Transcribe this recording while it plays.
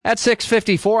At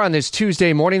 6:54 on this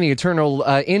Tuesday morning, the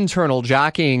internal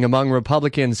jockeying among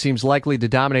Republicans seems likely to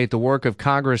dominate the work of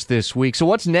Congress this week. So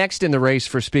what's next in the race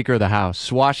for Speaker of the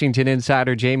House? Washington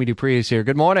insider Jamie Dupree is here.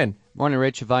 Good morning. Morning,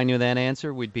 Rich. If I knew that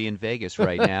answer, we'd be in Vegas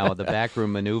right now. The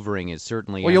backroom maneuvering is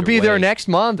certainly Well, you'll be there next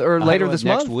month or later this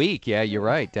month? Next week, yeah, you're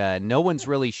right. No one's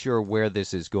really sure where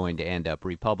this is going to end up.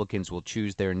 Republicans will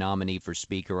choose their nominee for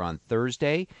Speaker on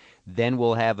Thursday. Then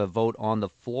we'll have a vote on the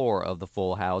floor of the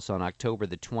full House on October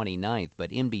the 29th.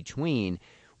 But in between,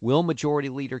 will Majority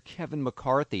Leader Kevin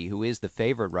McCarthy, who is the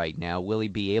favorite right now, will he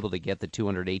be able to get the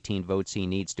 218 votes he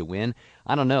needs to win?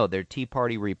 I don't know. They're Tea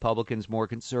Party Republicans, more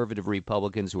conservative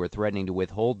Republicans who are threatening to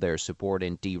withhold their support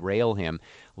and derail him.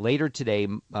 Later today,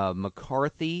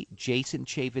 McCarthy, Jason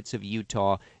Chaffetz of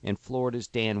Utah, and Florida's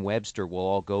Dan Webster will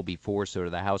all go before sort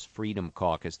of the House Freedom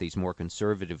Caucus, these more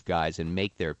conservative guys, and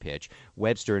make their pitch.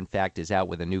 Webster, in fact, is out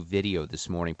with a new video this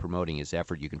morning promoting his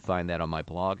effort. You can find that on my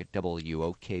blog at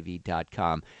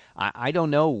WOKV.com. I don't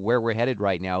know where we're headed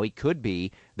right now. It could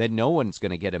be that no one's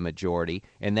going to get a majority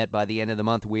and that by the end of the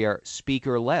month we are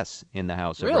speakerless in the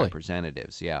House of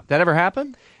Representatives. Yeah. That ever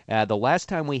happened? The last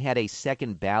time we had a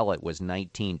second ballot was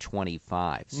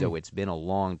 1925, so it's been a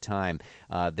long time.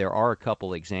 There are a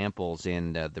couple examples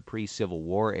in the pre-Civil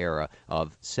War era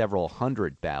of several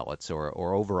hundred ballots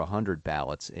or over 100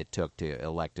 ballots it took to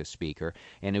elect a speaker,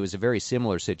 and it was a very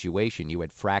similar situation. You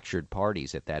had fractured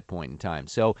parties at that point in time.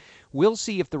 So we'll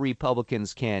see if the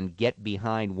Republicans can get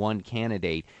behind one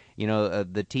candidate. You know,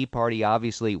 the Tea Party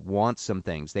obviously wants some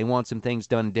things. They want some things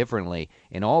done differently.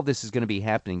 And all this is going to be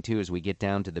happening, too, as we get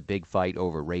down to the big fight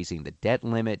over raising the debt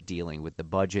limit, dealing with the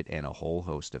budget, and a whole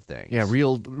host of things. Yeah,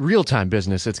 real-time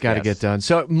business that's got to get done.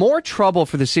 So more trouble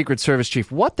for the Secret Service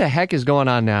chief. What the heck is going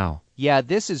on now? Yeah,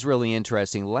 this is really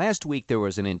interesting. Last week there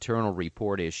was an internal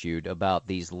report issued about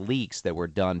these leaks that were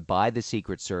done by the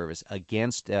Secret Service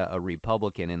against a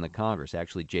Republican in the Congress,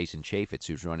 actually Jason Chaffetz,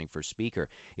 who's running for Speaker.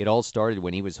 It all started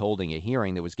when he was holding a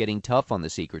hearing that was getting tough on the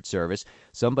Secret Service.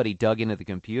 Somebody dug into the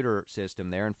computer system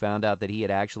there and found out that he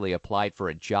had actually applied for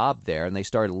a job there, and they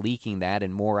started leaking that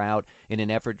and more out in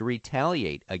an effort to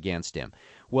retaliate against him.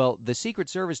 Well, the Secret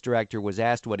Service director was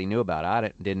asked what he knew about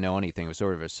it. I didn't know anything. It was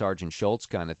sort of a Sergeant Schultz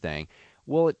kind of thing.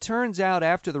 Well, it turns out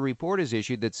after the report is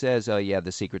issued that says, oh, yeah,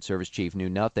 the Secret Service chief knew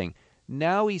nothing.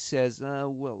 Now he says,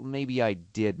 well, maybe I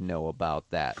did know about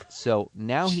that. So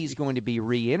now he's going to be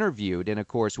re-interviewed. And, of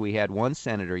course, we had one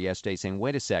senator yesterday saying,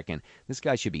 wait a second, this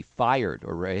guy should be fired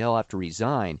or he'll have to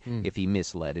resign if he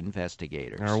misled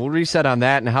investigators. All right, we'll reset on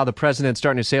that and how the president's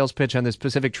starting a sales pitch on this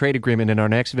Pacific Trade Agreement in our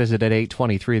next visit at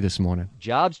 8:23 this morning.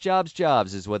 Jobs, jobs,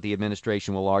 jobs is what the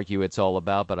administration will argue it's all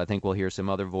about, but I think we'll hear some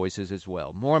other voices as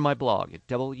well. More on my blog at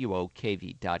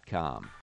WOKV.com.